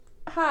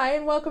Hi,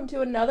 and welcome to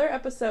another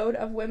episode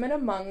of Women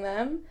Among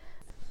Them.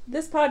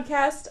 This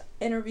podcast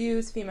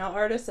interviews female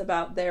artists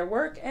about their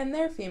work and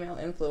their female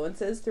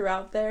influences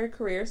throughout their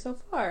career so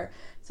far.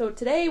 So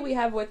today we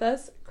have with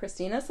us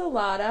Christina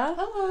Salata.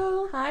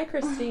 Hello. Hi,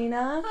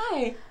 Christina.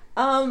 Hi.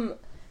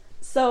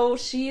 So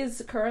she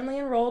is currently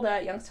enrolled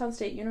at Youngstown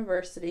State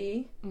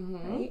University.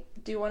 Mm-hmm. Right?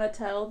 Do you want to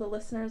tell the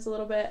listeners a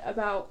little bit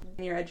about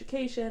your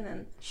education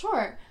and...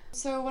 Sure.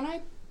 So when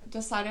I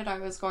decided I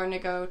was going to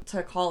go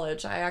to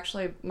college,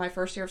 my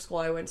first year of school,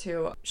 I went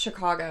to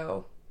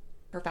Chicago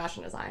for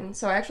fashion design.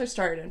 So I actually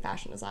started in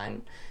fashion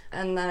design,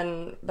 and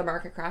then the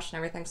market crashed and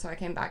everything, so I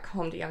came back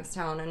home to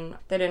Youngstown, and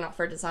they didn't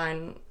offer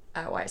design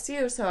at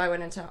YSU, so I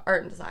went into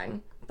art and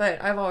design.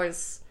 But I've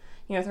always,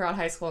 throughout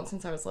high school and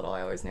since I was little,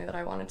 I always knew that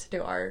I wanted to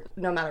do art,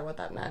 no matter what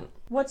that meant.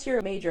 What's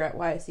your major at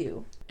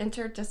YSU?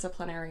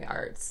 Interdisciplinary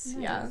arts.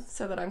 Nice. Yeah,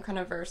 so that I'm kind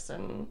of versed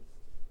in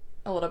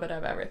a little bit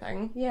of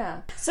everything.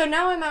 Yeah. So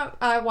now I'm at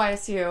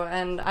YSU,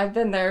 and I've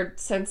been there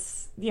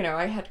since,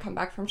 I had come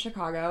back from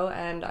Chicago,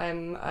 and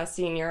I'm a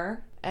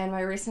senior. And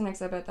my recent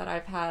exhibit that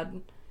I've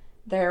had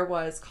there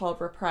was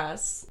called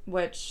Repress,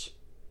 which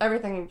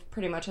everything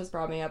pretty much has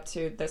brought me up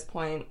to this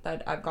point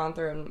that I've gone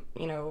through,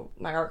 and,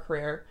 my art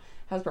career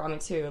has brought me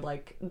to,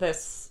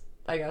 this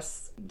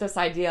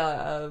idea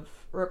of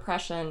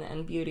repression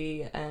and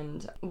beauty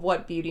and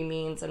what beauty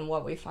means and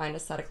what we find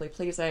aesthetically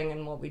pleasing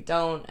and what we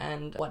don't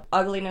and what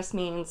ugliness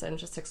means, and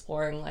just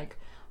exploring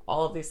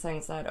all of these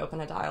things that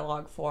open a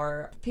dialogue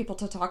for people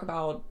to talk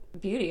about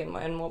beauty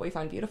and what we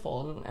find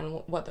beautiful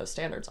and what those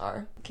standards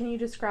are. Can you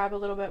describe a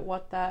little bit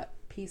what that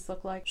piece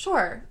looked like?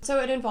 Sure. So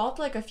it involved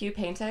a few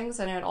paintings,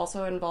 and it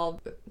also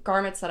involved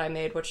garments that I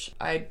made, which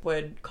I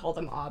would call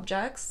them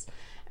objects.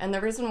 And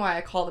the reason why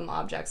I call them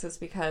objects is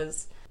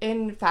because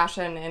in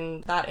fashion,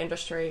 in that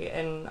industry,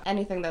 in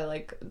anything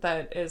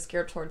that is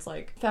geared towards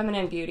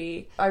feminine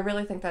beauty, I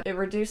really think that it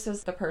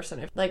reduces the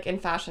person. If in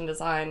fashion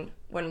design,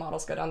 when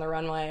models go down the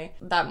runway,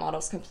 that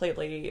model's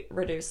completely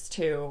reduced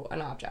to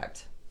an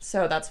object.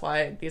 So that's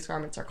why these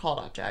garments are called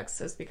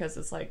objects, is because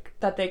it's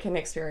that they can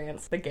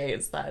experience the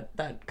gaze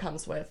that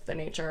comes with the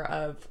nature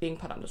of being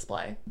put on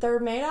display. They're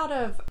made out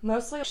of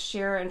mostly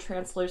sheer and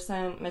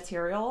translucent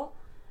material.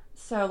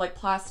 So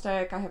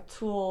plastic, I have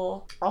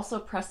tulle, also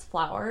pressed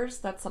flowers.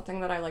 That's something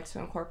that I like to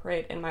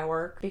incorporate in my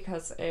work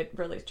because it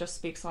really just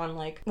speaks on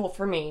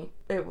for me,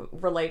 it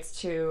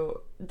relates to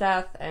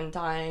death and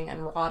dying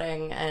and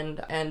rotting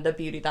and the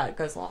beauty that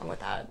goes along with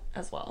that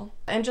as well.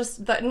 And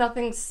just that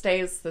nothing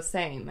stays the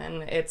same,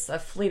 and it's a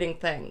fleeting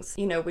things.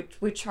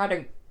 We try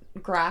to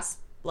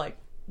grasp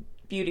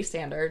beauty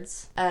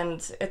standards,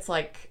 and it's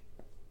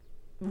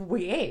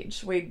we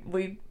age.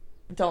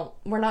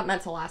 We're not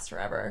meant to last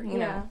forever, you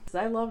know?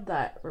 I loved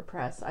that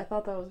Repress. I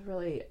thought that was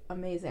really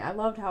amazing. I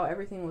loved how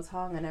everything was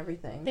hung and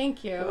everything.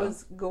 Thank you. It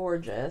was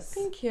gorgeous.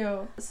 Thank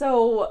you.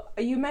 So,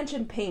 you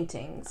mentioned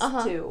paintings,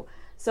 too.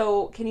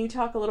 So, can you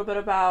talk a little bit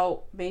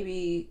about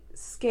maybe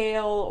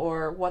scale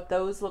or what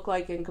those look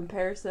like in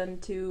comparison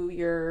to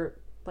your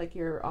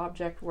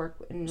object work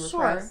in Repress?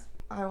 Sure.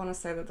 I want to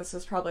say that this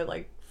is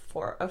probably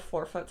a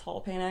 4-foot tall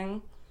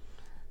painting.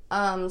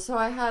 So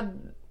I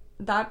had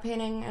that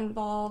painting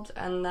involved,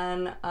 and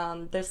then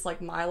this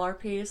Mylar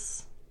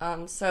piece.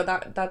 So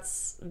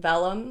that's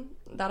vellum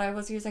that I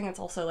was using. It's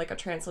also a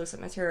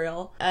translucent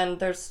material, and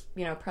there's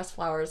pressed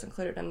flowers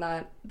included in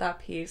that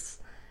piece,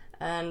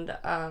 and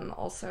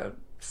also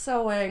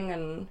sewing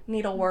and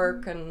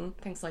needlework and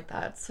things like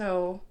that.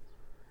 So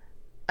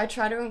I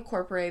try to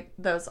incorporate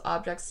those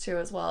objects too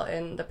as well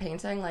in the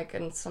painting.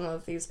 In some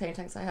of these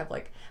paintings I have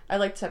I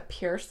like to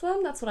pierce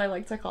them. That's what I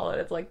like to call it.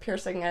 It's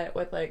piercing it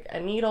with a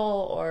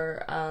needle,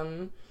 or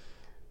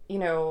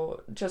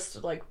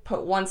just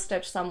put one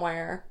stitch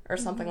somewhere or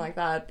something like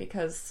that,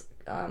 because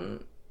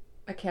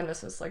a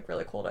canvas is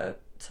really cool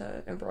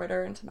to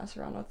embroider and to mess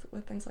around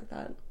with things like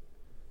that.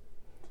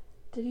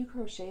 Did you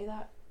crochet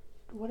that?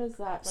 What is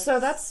that? So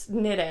that's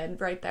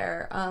knitted right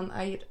there.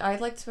 I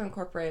like to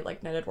incorporate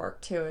knitted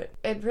work to it.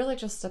 It really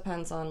just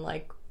depends on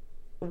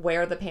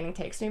where the painting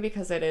takes me,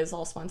 because it is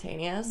all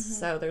spontaneous.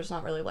 So there's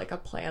not really a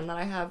plan that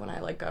I have when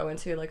I go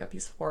into a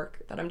piece of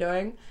work that I'm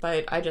doing.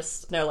 But I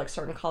just know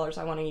certain colors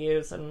I want to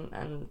use,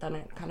 and then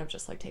it kind of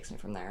just takes me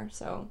from there.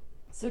 So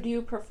do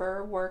you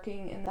prefer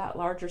working in that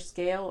larger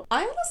scale?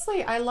 I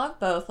love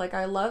both.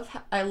 I love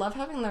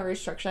having the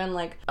restriction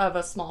of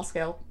a small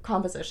scale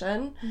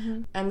composition.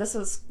 And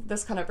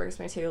this kind of brings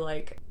me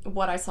to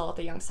what I saw at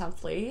the Youngstown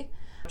Flea,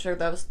 which are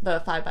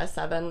the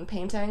 5x7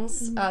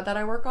 paintings that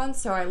I work on.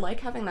 So I like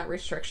having that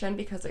restriction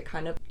because it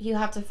kind of, you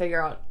have to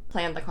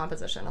plan the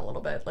composition a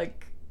little bit,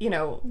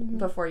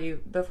 before you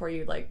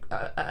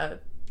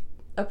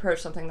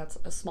approach something that's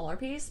a smaller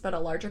piece. But a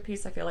larger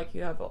piece, I feel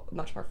you have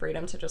much more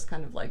freedom to just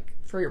kind of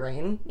free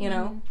reign,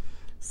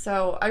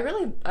 So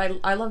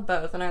I love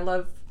both, and I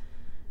love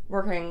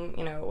working,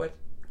 with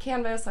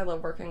canvas. I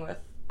love working with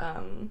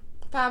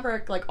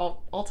fabric,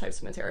 all types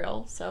of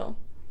material. So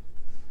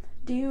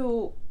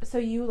you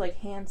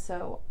hand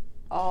sew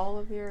all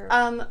of your...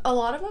 A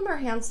lot of them are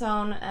hand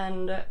sewn,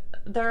 and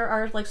there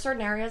are like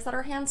certain areas that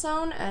are hand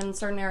sewn and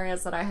certain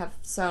areas that I have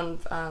sewn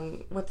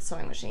with the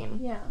sewing machine.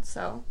 Yeah.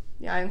 So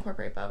yeah, I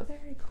incorporate both.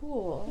 Very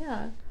cool.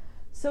 Yeah.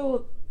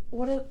 So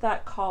what is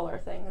that collar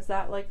thing? Is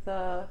that like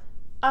the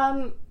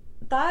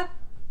that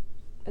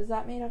is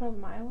that made out of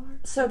mylar?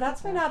 So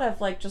that's made out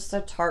of like just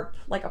a tarp,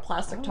 like a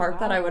plastic tarp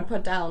that I would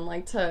put down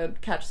like to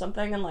catch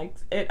something, and like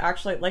it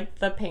actually like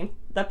the paint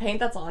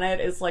that's on it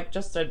is like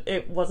just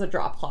it was a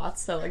drop cloth,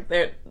 so like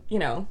that's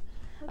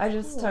I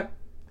just cool.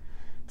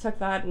 took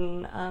that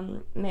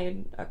and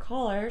made a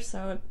collar.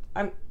 So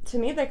to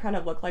me they kind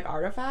of look like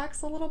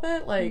artifacts a little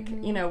bit, like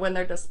when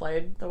they're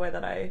displayed the way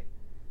that I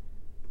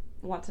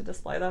want to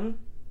display them.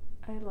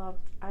 I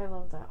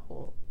loved that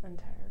whole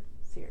entire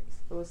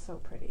series. It was so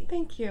pretty.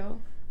 Thank you.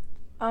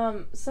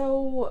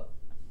 So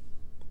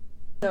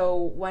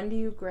when do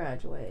you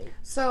graduate?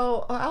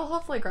 So I'll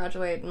hopefully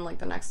graduate in like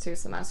the next 2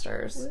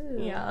 semesters.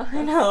 Woo. Yeah,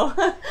 I know.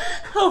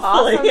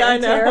 Hopefully, Awesome I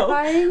and know.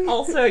 terrifying.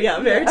 Also, yeah,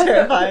 very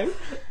terrifying.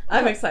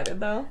 I'm excited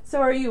though.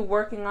 So are you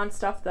working on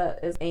stuff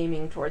that is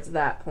aiming towards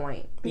that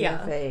point? Yeah.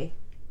 BFA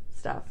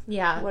stuff.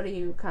 Yeah. What are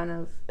you kind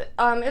of...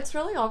 It's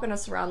really all going to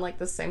surround like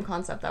the same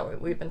concept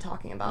that we've been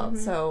talking about.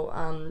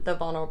 So the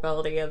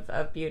vulnerability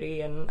of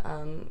beauty and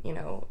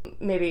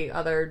maybe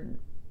other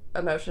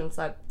emotions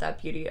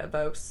that beauty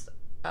evokes,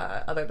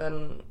 other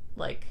than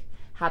like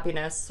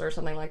happiness or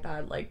something like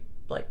that. Like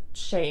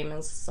shame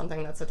is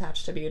something that's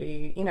attached to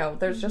beauty.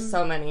 There's just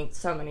so many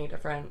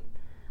different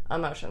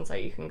emotions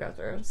that you can go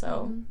through.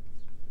 So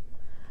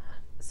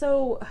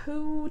So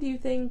who do you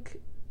think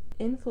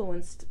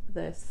influenced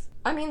this?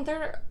 I mean,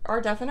 there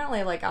are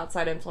definitely like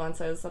outside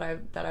influences that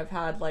I've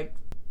had. Like,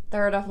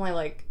 there are definitely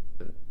like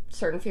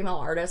certain female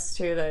artists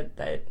too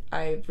that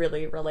I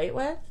really relate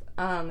with,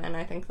 and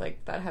I think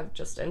like that have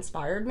just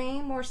inspired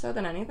me more so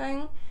than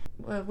anything.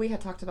 We had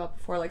talked about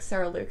before, like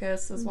Sarah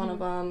Lucas is one of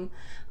them.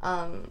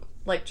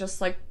 Like just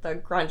like the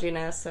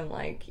grunginess and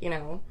like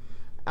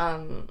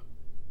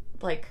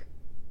like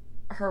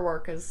her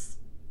work is,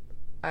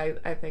 I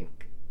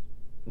think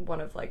one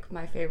of like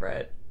my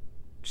favorite.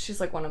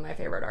 She's like one of my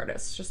favorite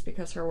artists just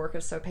because her work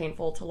is so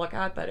painful to look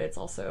at, but it's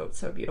also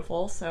so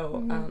beautiful.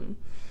 So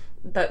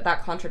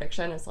that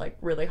contradiction is like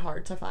really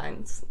hard to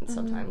find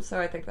sometimes. So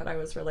I think that I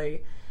was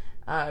really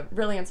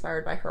really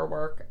inspired by her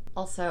work.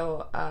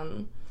 Also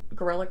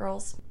Guerrilla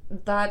Girls,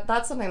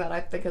 that's something that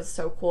I think is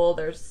so cool.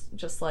 There's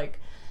just like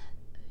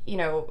you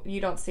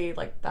don't see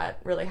like that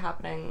really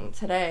happening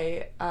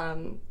today,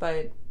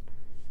 but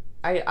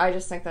I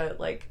just think that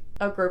like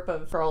a group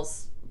of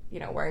girls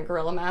wearing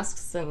gorilla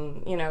masks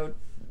and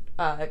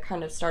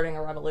kind of starting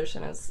a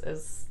revolution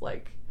is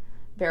like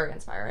very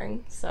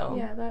inspiring. So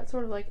yeah, that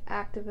sort of like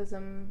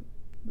activism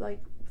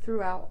like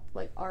throughout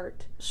like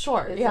art is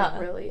like,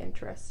 really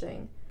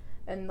interesting,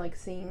 and like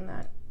seeing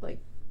that like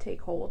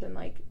take hold and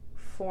like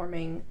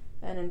forming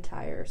an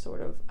entire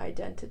sort of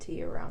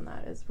identity around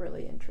that is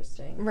really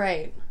interesting.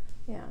 Right.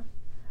 Yeah.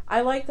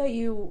 I like that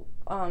you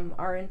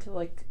are into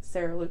like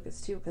Sarah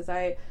Lucas too, because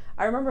I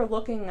remember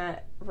looking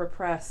at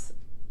Repress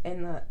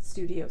in the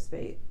studio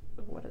space.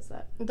 What is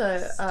that?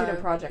 The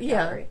student project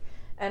gallery.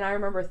 And I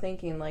remember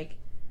thinking like,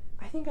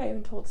 I think I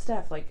even told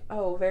Steph like,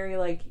 oh, very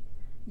like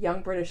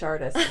young British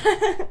artist.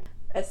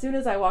 As soon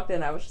as I walked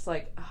in, I was just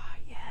like, oh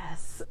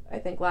yes. I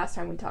think last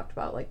time we talked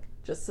about like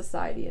just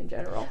society in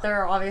general. There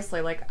are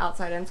obviously like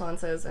outside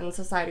influences, and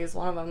society is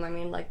one of them. I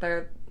mean, like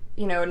they're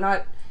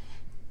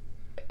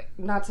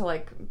not to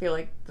like be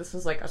like this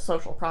is like a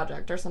social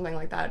project or something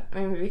like that.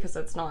 I mean, because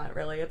it's not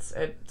really. It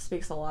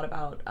speaks a lot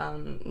about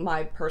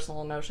my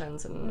personal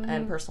emotions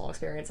and personal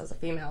experience as a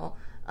female.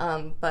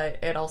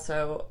 But it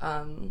also,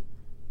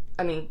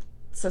 I mean,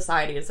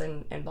 society is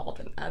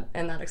involved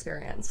in that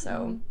experience.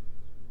 So,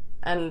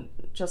 and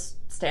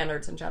just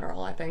standards in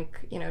general. I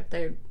think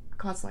they're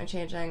constantly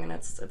changing, and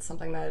it's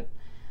something that,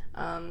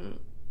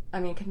 I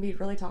mean, can be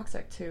really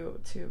toxic to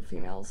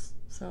females.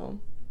 So.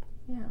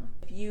 Yeah.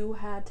 If you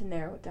had to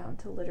narrow it down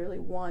to literally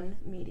one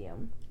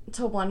medium.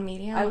 To one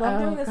medium? I love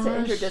doing this to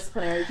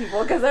interdisciplinary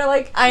people because they're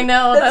like, I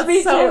know, that's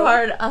me so too.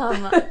 hard.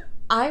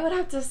 I would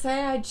have to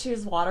say I'd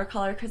choose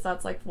watercolor because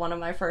that's like one of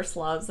my first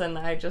loves, and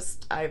I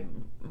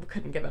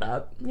couldn't give it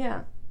up.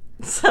 Yeah.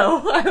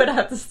 So I would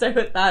have to stay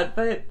with that,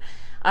 but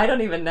I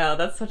don't even know.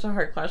 That's such a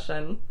hard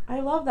question.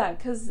 I love that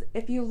because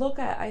if you look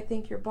at, I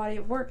think, your body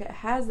of work, it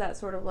has that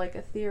sort of like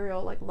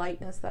ethereal like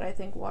lightness that I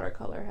think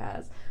watercolor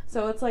has.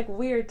 So it's like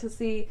weird to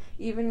see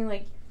even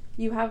like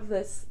you have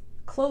this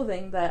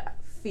clothing that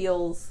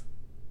feels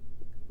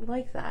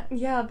like that.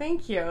 Yeah,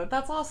 thank you.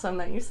 That's awesome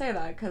that you say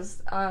that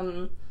because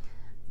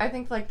I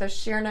think like the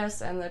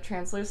sheerness and the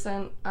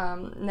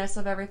translucentness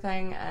of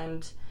everything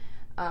and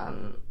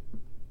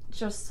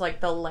just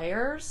like the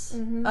layers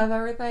of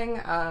everything.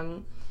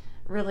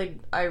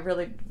 I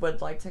really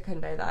would like to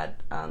convey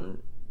that.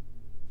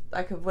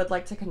 Would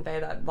like to convey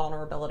that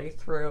vulnerability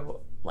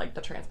through like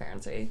the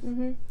transparency.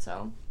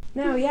 So.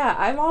 No, yeah,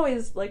 I'm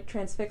always like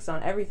transfixed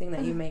on everything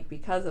that you make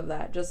because of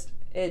that.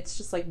 It's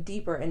just like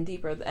deeper and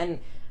deeper. And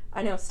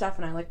I know Steph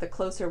and I, like, the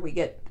closer we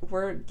get,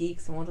 we're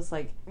geeks and we'll just,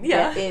 like,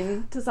 get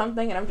into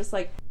something. And I'm just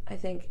like, I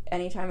think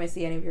anytime I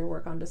see any of your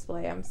work on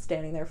display, I'm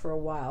standing there for a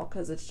while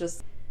because it's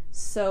just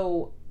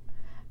so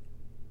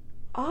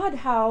odd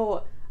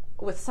how,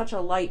 with such a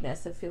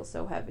lightness, it feels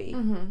so heavy.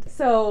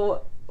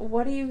 So,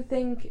 what do you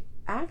think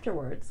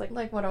afterwards? Like,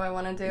 what do I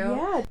want to do?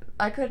 Yeah.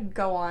 I could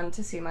go on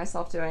to see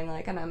myself doing,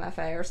 like, an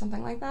MFA or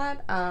something like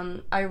that.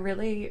 I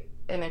really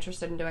am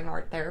interested in doing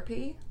art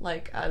therapy,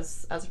 like,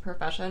 as a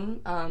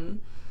profession.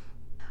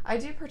 I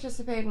do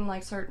participate in,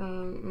 like,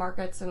 certain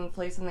markets and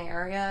plays in the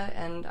area,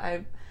 and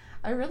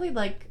I really,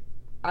 like,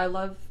 I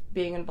love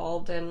being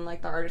involved in,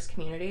 like, the artist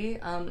community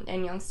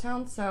in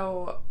Youngstown,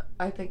 so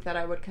I think that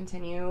I would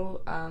continue,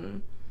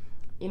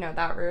 you know,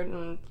 that route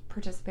and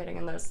participating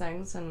in those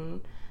things,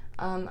 and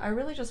I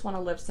really just want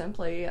to live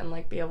simply and,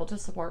 like, be able to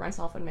support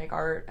myself and make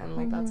art, and,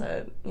 like, that's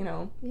it, you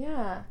know?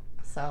 Yeah.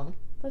 So.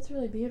 That's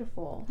really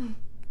beautiful.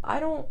 I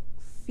don't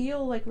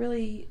feel like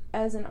really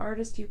as an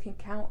artist you can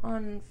count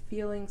on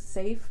feeling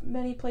safe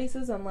many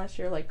places unless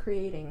you're, like,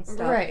 creating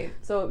stuff. Right.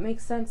 So it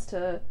makes sense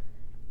to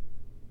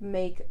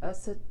make a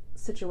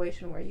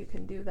situation where you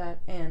can do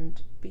that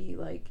and be,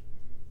 like,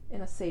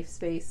 in a safe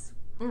space.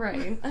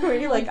 Right. Where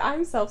you're like,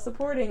 I'm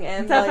self-supporting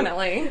and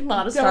definitely like,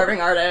 not a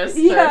starving artist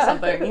or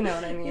something, you know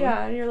what I mean?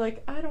 Yeah, and you're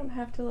like, I don't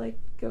have to, like,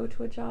 go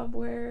to a job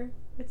where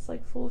it's,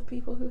 like, full of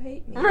people who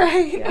hate me.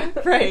 Right. Yeah.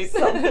 Right.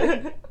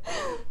 So,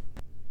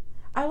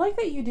 I like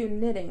that you do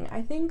knitting.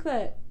 I think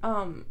that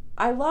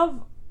I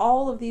love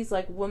all of these,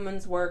 like,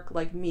 women's work,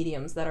 like,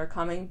 mediums that are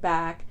coming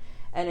back,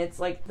 and it's,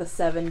 like, the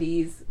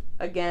 70s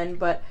again,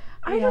 but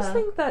I just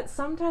think that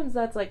sometimes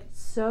that's, like,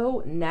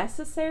 so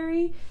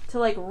necessary to,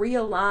 like,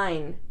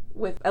 realign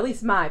with, at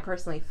least my,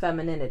 personally,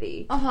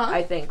 femininity.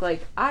 I think,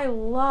 like, I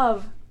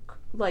love,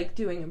 like,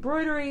 doing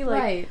embroidery,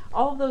 like,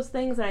 all of those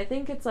things, and I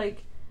think it's,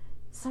 like,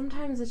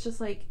 sometimes it's just,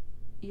 like,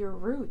 your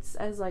roots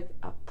as, like,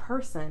 a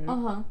person.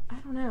 I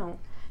don't know.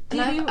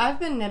 And I've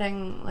been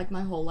knitting, like,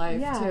 my whole life,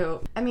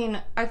 too. I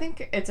mean, I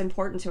think it's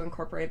important to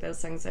incorporate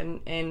those things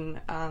in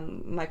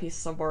my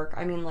pieces of work.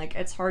 I mean, like,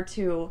 it's hard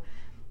to,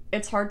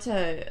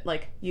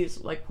 like,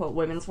 use, like, quote,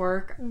 women's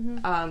work,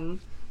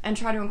 and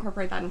try to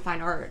incorporate that in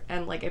fine art,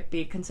 and, like, it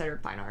be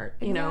considered fine art,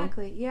 you know?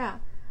 Exactly, yeah.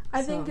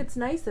 I think it's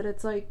nice that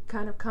it's, like,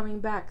 kind of coming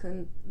back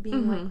and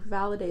being, like,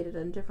 validated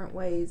in different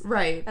ways.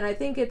 Right. And I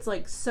think it's,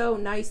 like, so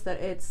nice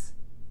that it's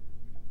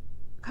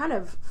kind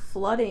of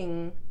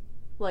flooding,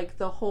 like,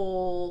 the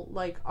whole,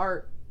 like,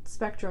 art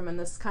spectrum and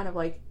this kind of,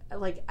 like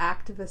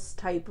activist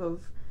type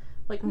of,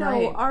 like,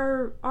 no,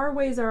 our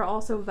ways are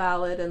also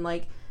valid, and,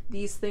 like,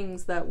 these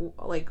things that,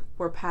 like,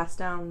 were passed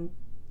down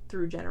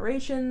through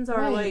generations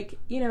are, like,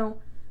 you know,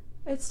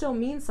 it still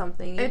means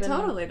something. It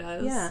totally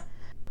does. Yeah.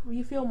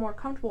 You feel more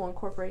comfortable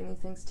incorporating these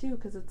things, too,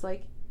 because it's,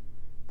 like,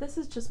 this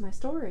is just my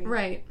story.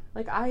 Right.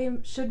 Like,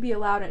 should be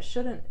allowed, it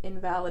shouldn't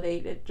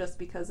invalidate it just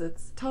because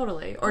it's...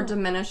 Totally. Or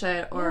diminish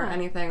it or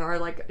anything, or,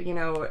 like, you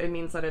know, it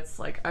means that it's,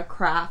 like, a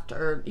craft,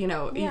 or, you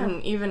know,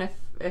 even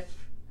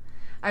if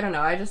I don't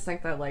know, I just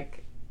think that,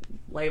 like,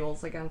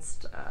 labels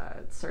against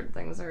certain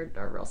things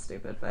are real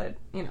stupid, but,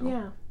 you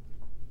know.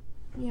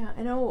 Yeah,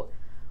 I know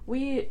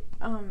we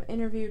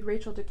interviewed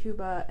Rachel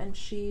DeCuba, and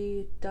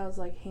she does,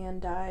 like,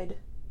 hand-dyed,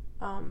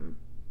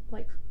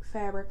 like,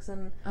 fabrics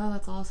and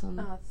that's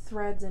awesome.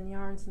 Threads and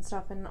yarns and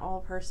stuff, and all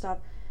of her stuff.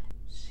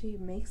 She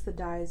makes the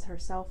dyes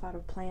herself out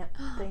of plant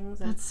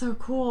things. And that's so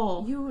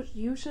cool.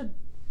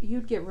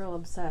 You'd get real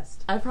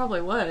obsessed. I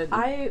probably would.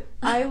 I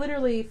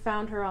literally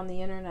found her on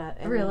the internet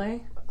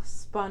and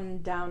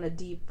spun down a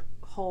deep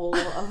hole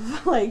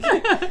of, like,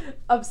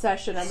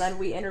 obsession, and then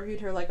we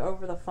interviewed her, like,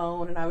 over the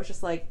phone, and I was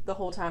just like, the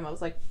whole time I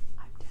was like,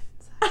 I'm dead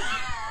inside.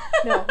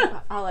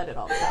 No, I'll edit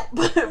all this out.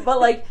 But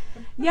like,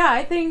 yeah,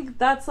 I think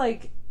that's,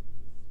 like,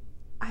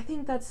 I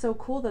think that's so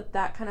cool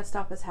that kind of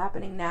stuff is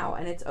happening now,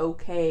 and it's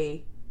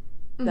okay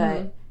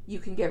that you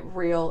can get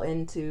real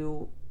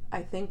into,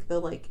 I think, the,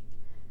 like,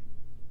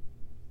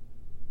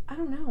 I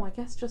don't know, I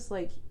guess just,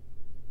 like,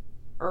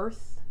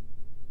 earth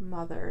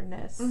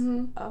motherness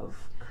of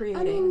creating.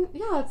 I mean,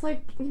 yeah, it's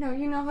like, you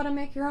know how to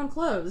make your own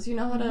clothes, you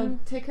know how to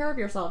take care of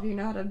yourself, you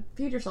know how to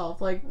feed yourself,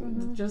 like,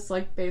 just,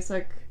 like,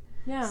 basic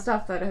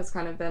stuff that has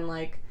kind of been,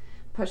 like,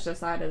 pushed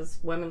aside as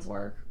women's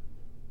work.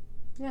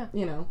 Yeah.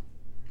 You know,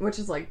 which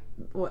is, like,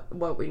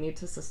 what we need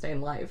to sustain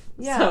life.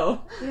 Yeah.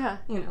 So,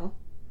 you know.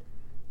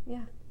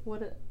 Yeah.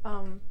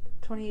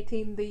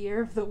 2018, the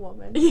year of the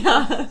woman.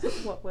 Yeah.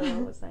 What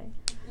Willow was saying.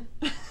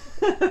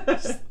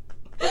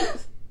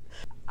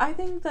 I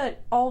think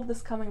that all of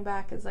this coming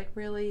back is, like,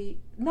 really,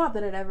 not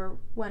that it ever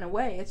went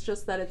away, it's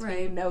just that it's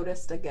being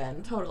noticed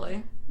again. Totally.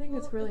 I think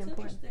it's really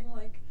important. Interesting,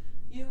 like,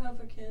 you have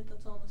a kid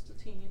that's almost a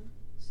teen,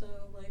 so,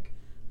 like,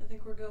 I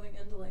think we're going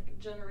into, like,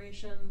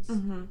 generations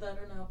that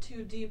are now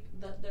too deep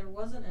that there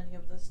wasn't any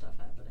of this stuff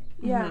happening.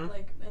 Yeah.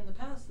 Like, in the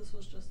past, this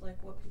was just,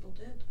 like, what people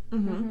did.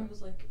 It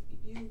was, like,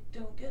 you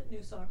don't get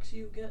new socks,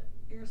 you get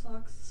your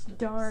socks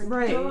Darn.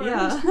 Right, darn.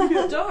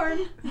 yeah. Darn.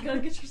 You gotta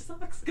get your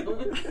socks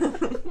going.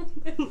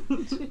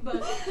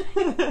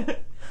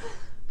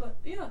 but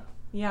yeah.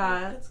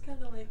 Yeah. It's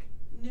kind of like,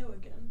 new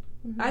again.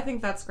 I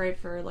think that's great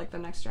for like the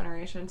next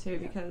generation too,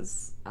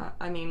 because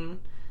I mean,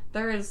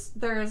 there is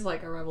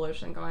like a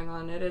revolution going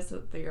on. It is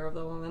the year of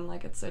the woman.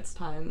 Like it's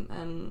time,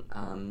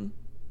 and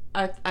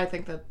I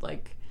think that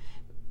like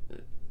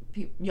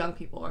young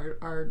people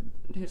are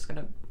who's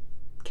gonna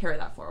carry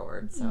that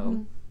forward.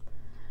 So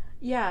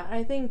yeah,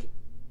 I think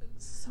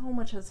so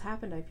much has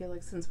happened, I feel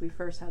like, since we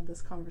first had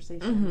this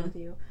conversation with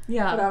you.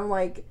 Yeah. But I'm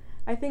like,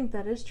 I think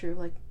that is true.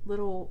 Like,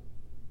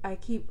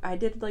 I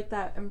did like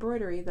that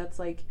embroidery that's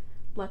like,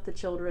 let the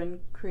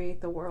children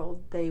create the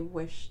world they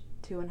wish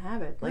to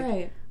inhabit. Like,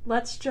 right.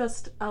 Let's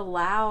just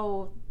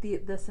allow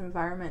this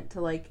environment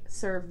to, like,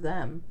 serve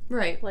them.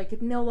 Right. Like,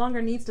 it no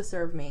longer needs to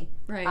serve me.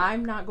 Right.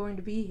 I'm not going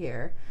to be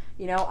here.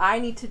 You know, I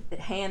need to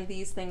hand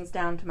these things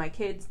down to my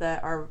kids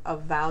that are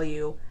of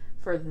value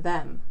for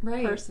them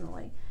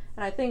personally.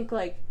 And I think,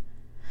 like,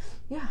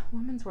 yeah,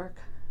 women's work,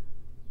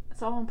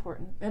 it's all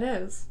important. It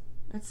is.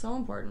 It's so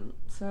important.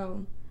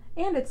 So,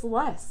 and it's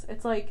less.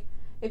 It's like,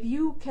 if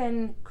you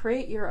can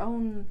create your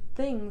own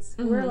things,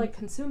 we're, like,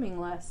 consuming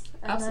less.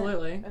 And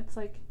absolutely. It's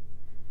like,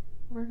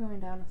 we're going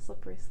down a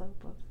slippery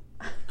slope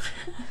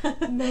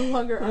of no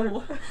longer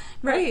art.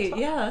 Right,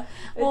 yeah.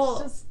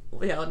 It's just...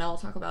 Yeah, now we'll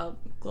talk about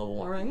global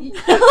warming.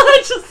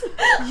 Just,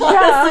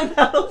 honestly,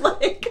 no,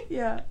 like...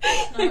 Yeah.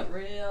 It's not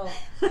real.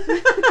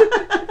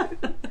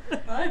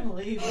 I'm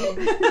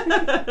leaving.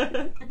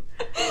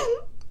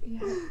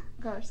 Yeah.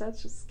 Gosh,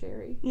 that's just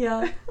scary.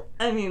 Yeah.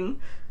 I mean...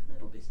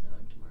 It'll be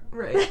snowing tomorrow.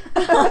 Right.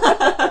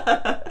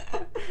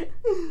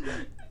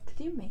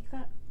 Did you make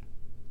that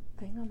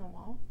thing on the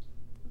wall?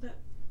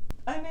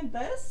 I made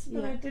this,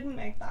 but I didn't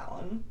make that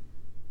one.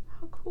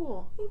 How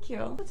cool. Thank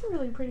you. That's a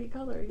really pretty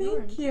color.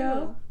 Thank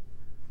you.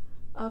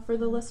 For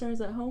the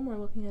listeners at home, we're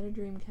looking at a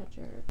dream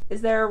catcher.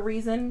 Is there a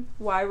reason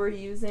why we're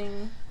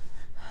using...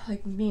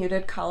 like,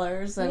 muted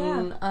colors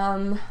and,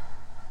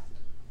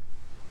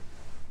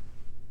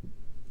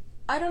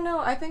 I don't know.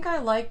 I think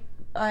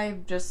I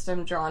just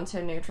am drawn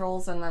to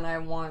neutrals, and then I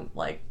want,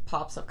 like,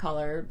 pops of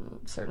color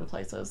in certain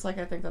places. Like,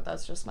 I think that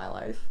that's just my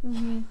life.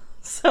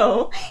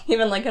 So,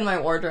 even, like, in my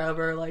wardrobe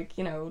or, like,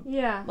 you know,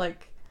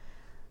 like,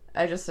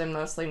 I just am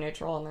mostly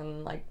neutral and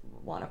then, like,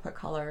 want to put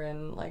color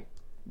in, like,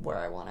 where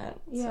I want it.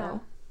 Yeah.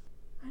 So.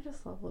 I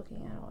just love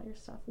looking at all your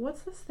stuff.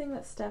 What's this thing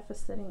that Steph is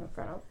sitting in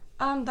front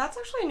of? That's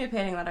actually a new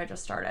painting that I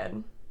just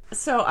started.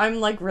 So I'm,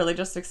 like, really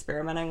just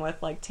experimenting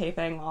with, like,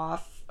 taping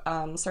off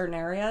certain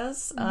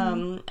areas.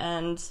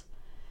 And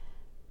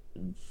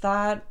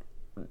that,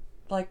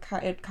 like,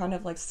 it kind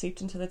of, like,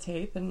 seeped into the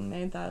tape and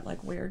made that,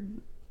 like,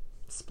 weird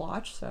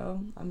splotch.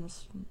 So I'm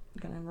just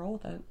gonna roll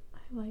with it. I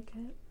like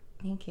it.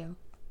 Thank you.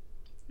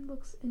 It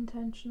looks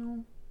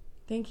intentional.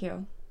 Thank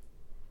you.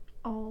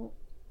 All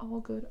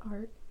good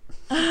art.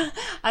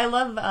 I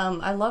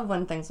love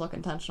when things look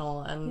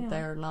intentional and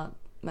they're not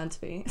meant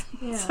to be.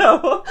 Yeah.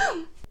 So,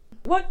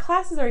 what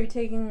classes are you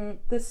taking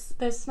this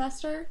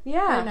semester?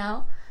 Yeah. Right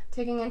now,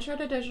 taking Intro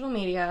to Digital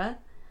Media.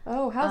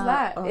 Oh, how's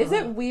that? Is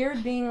it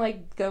weird being,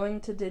 like,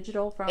 going to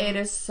digital from... It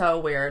is so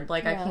weird.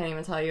 Like, I can't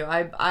even tell you.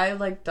 I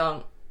like,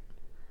 don't...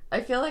 I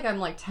feel like I'm,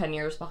 like, 10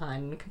 years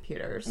behind in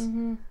computers.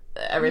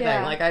 Everything.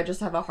 Yeah. Like, I just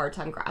have a hard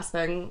time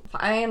grasping.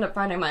 I end up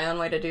finding my own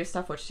way to do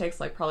stuff, which takes,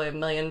 like, probably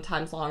 1,000,000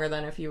 times longer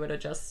than if you would have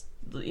just,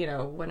 you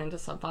know, went into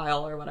some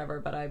file or whatever,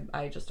 but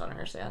I just don't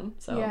understand.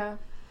 So, yeah.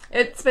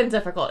 It's been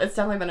difficult. It's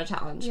definitely been a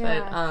challenge,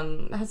 Yeah.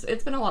 but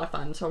it's been a lot of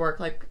fun to work,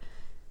 like,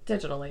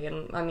 digitally,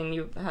 and I mean,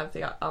 you have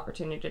the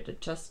opportunity to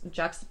just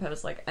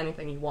juxtapose, like,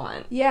 anything you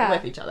want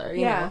with each other,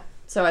 you know?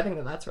 So I think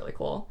that that's really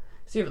cool.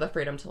 So you have the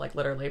freedom to, like,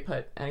 literally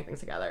put anything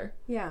together.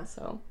 Yeah.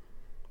 So.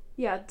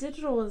 Yeah,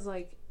 digital is,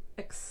 like,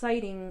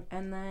 exciting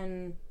and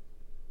then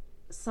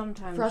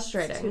sometimes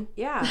frustrating.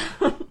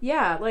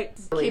 Yeah, like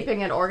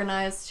keeping it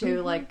organized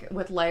too, like,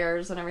 with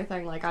layers and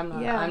everything. Like, I'm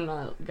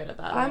not good at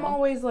that. I'm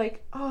always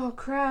like, oh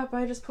crap,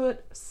 I just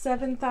put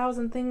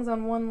 7,000 things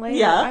on one layer.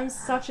 Yeah. I'm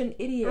such an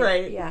idiot.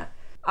 Right. Yeah.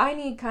 I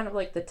need kind of,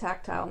 like, the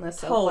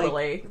tactileness totally.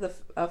 of, like,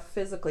 of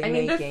physically making. I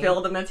need making. to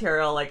feel the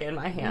material, like, in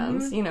my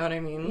hands. You know what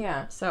I mean?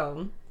 Yeah.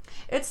 So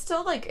it's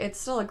still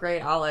a great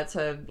outlet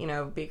to, you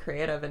know, be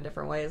creative in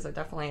different ways. It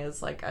definitely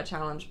is, like, a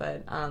challenge,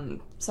 but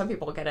some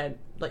people get it,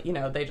 like, you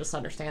know, they just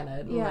understand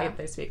it and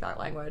they speak that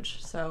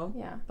language. So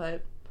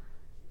but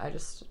I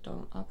just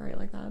don't operate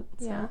like that.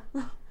 So. Yeah.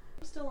 I'm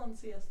still on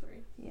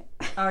CS3. Yeah.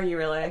 Oh, are you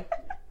really?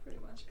 Pretty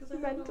much, because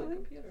I have no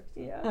computer.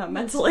 So. Yeah.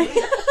 Mentally.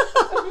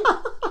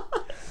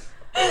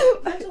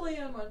 Mentally,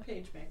 I'm on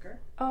PageMaker.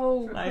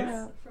 Oh, from,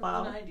 nice. From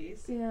Wow. the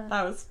 90s. Yeah.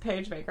 That was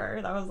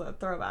PageMaker. That was a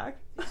throwback.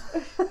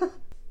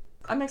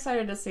 I'm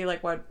excited to see,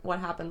 like, what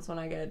happens when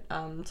I get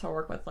to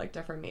work with, like,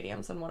 different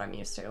mediums than what I'm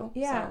used to.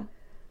 Yeah. So.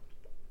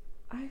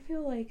 I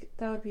feel like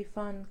that would be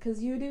fun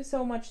because you do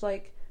so much,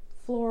 like,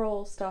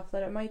 floral stuff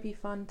that it might be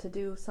fun to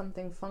do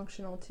something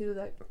functional too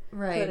that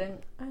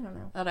couldn't, I don't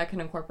know. That I can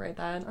incorporate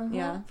that.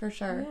 Yeah, for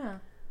sure. Yeah.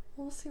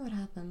 We'll see what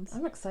happens.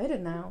 I'm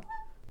excited now.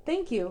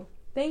 Thank you.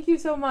 Thank you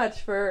so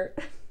much for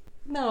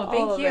No,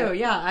 thank you.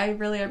 Yeah, I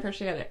really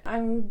appreciate it.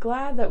 I'm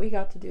glad that we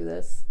got to do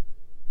this.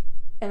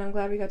 And I'm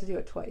glad we got to do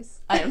it twice.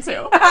 I am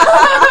too.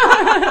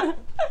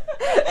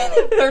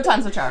 Third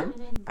time's a charm.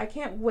 I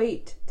can't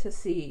wait to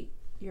see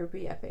your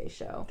BFA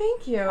show.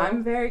 Thank you.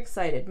 I'm very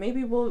excited.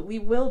 Maybe we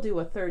will do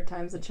a third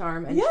time's a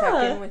charm and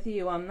check in with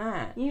you on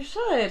that. You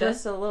should.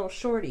 Just a little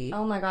shorty.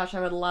 Oh my gosh,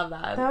 I would love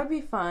that. That would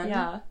be fun.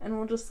 Yeah. And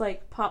we'll just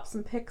like pop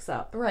some pics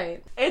up.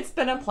 Right. It's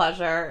been a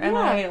pleasure, and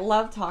I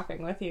love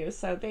talking with you,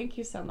 so thank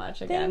you so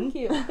much again. Thank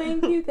you.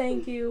 Thank you,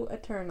 thank you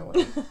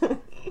eternally.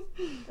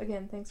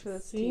 Again, thanks for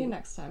this. See you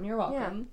next time. You're welcome. Yeah.